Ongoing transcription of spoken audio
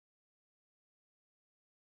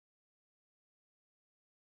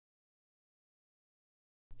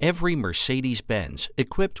Every Mercedes-Benz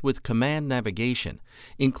equipped with COMAND navigation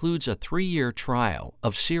includes a 3-year trial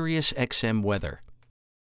of SiriusXM Weather.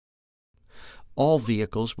 All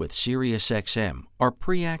vehicles with SiriusXM are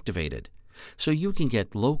pre-activated, so you can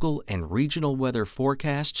get local and regional weather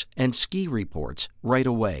forecasts and ski reports right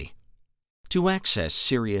away. To access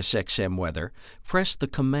SiriusXM Weather, press the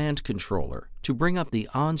COMAND controller to bring up the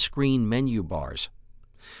on-screen menu bars.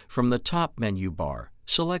 From the top menu bar,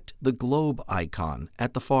 select the globe icon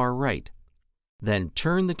at the far right. Then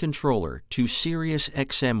turn the controller to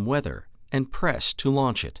SiriusXM Weather and press to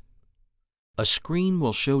launch it. A screen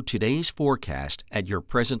will show today's forecast at your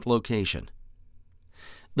present location.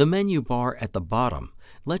 The menu bar at the bottom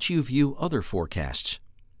lets you view other forecasts.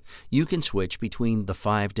 You can switch between the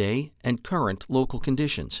 5-day and current local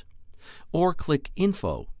conditions, or click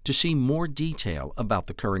Info to see more detail about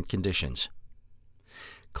the current conditions.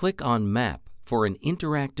 Click on Map for an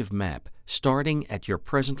interactive map starting at your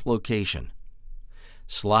present location.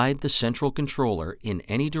 Slide the central controller in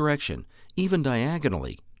any direction, even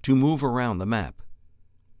diagonally, to move around the map.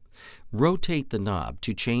 Rotate the knob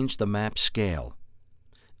to change the map scale.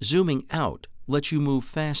 Zooming out lets you move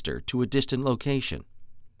faster to a distant location.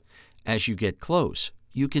 As you get close,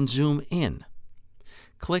 you can zoom in.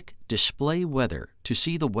 Click Display Weather to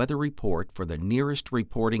see the weather report for the nearest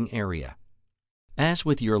reporting area. As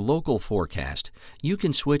with your local forecast, you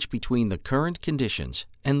can switch between the current conditions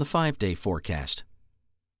and the 5-day forecast.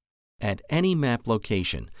 At any map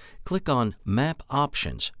location, click on Map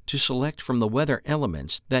Options to select from the weather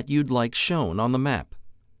elements that you'd like shown on the map.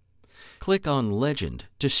 Click on Legend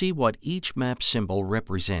to see what each map symbol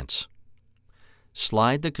represents.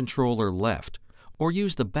 Slide the controller left or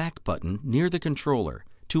use the back button near the controller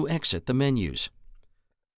to exit the menus.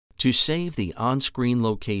 To save the on-screen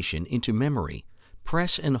location into memory,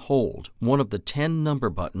 press and hold one of the 10 number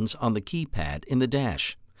buttons on the keypad in the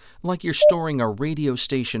dash, like you're storing a radio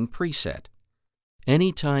station preset.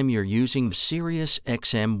 Anytime you're using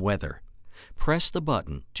SiriusXM Weather, press the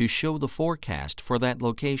button to show the forecast for that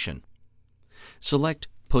location. Select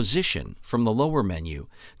Position from the lower menu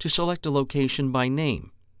to select a location by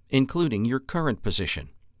name, including your current position.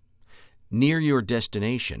 Near your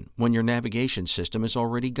destination when your navigation system is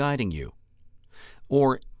already guiding you.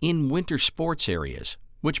 Or in winter sports areas,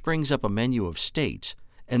 which brings up a menu of states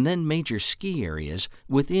and then major ski areas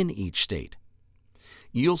within each state.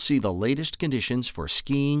 You'll see the latest conditions for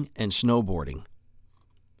skiing and snowboarding.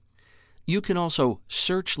 You can also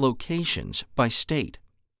search locations by state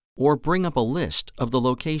or bring up a list of the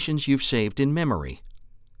locations you've saved in memory.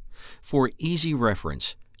 For easy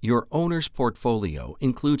reference, your owner's portfolio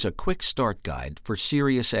includes a quick start guide for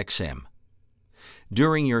SiriusXM.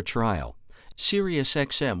 During your trial,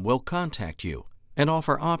 SiriusXM will contact you and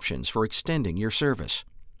offer options for extending your service.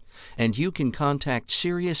 And you can contact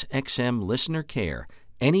SiriusXM Listener Care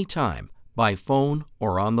anytime by phone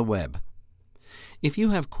or on the web. If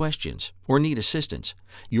you have questions or need assistance,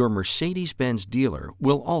 your Mercedes-Benz dealer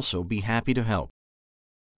will also be happy to help.